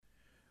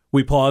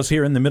We pause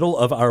here in the middle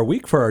of our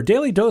week for our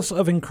daily dose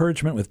of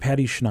encouragement with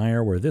Patty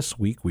Schneier, where this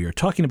week we are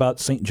talking about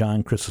St.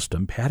 John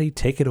Chrysostom. Patty,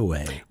 take it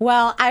away.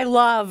 Well, I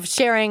love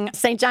sharing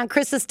St. John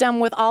Chrysostom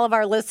with all of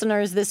our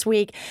listeners this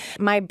week.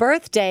 My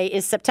birthday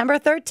is September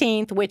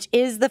 13th, which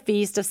is the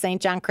feast of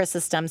St. John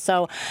Chrysostom.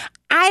 So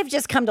I've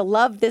just come to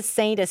love this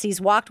saint as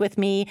he's walked with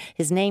me.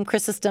 His name,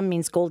 Chrysostom,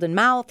 means golden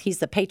mouth. He's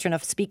the patron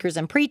of speakers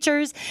and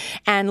preachers,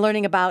 and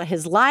learning about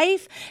his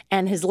life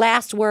and his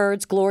last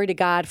words, glory to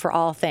God for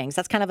all things.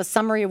 That's kind of a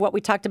summary of what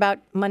we talked about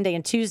Monday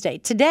and Tuesday.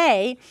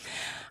 Today,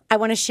 I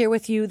want to share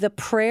with you the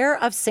prayer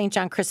of St.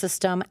 John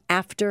Chrysostom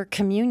after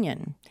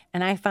communion.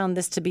 And I found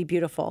this to be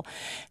beautiful.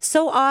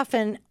 So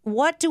often,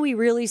 what do we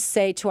really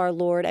say to our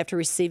Lord after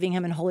receiving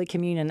him in Holy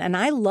Communion? And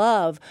I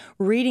love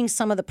reading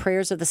some of the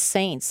prayers of the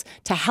saints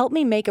to help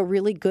me make a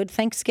really good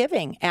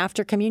Thanksgiving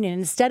after communion.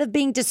 Instead of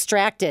being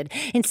distracted,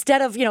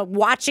 instead of,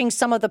 watching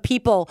some of the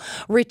people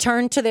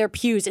return to their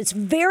pews, it's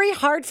very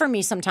hard for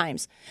me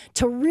sometimes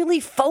to really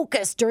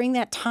focus during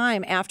that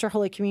time after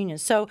Holy Communion.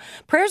 So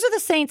prayers of the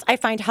saints I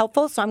find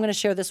helpful, so I'm going to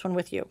share this one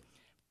with you.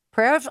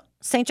 Prayer of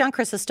St. John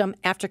Chrysostom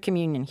after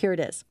communion. Here it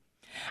is.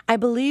 I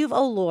believe,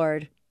 O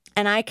Lord,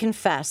 and I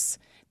confess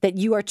that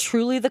you are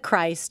truly the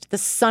Christ, the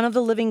Son of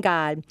the living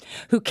God,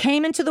 who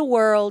came into the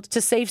world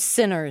to save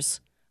sinners,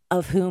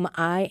 of whom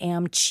I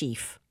am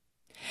chief.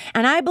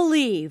 And I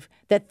believe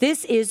that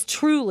this is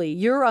truly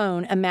your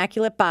own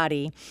immaculate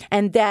body,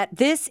 and that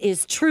this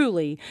is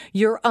truly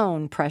your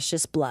own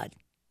precious blood.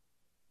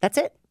 That's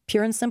it,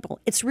 pure and simple.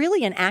 It's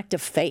really an act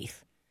of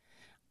faith.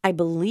 I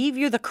believe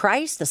you're the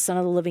Christ, the Son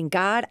of the living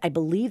God. I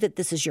believe that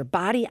this is your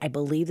body. I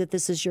believe that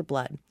this is your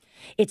blood.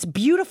 It's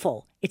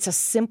beautiful. It's a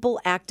simple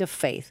act of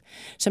faith.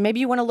 So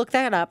maybe you want to look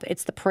that up.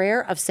 It's the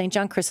prayer of St.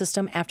 John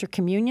Chrysostom after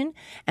communion.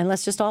 And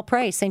let's just all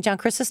pray. St. John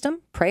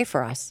Chrysostom, pray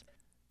for us.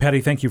 Patty,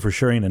 thank you for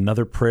sharing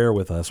another prayer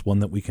with us, one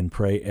that we can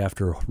pray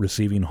after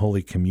receiving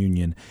Holy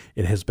Communion.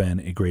 It has been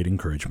a great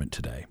encouragement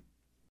today.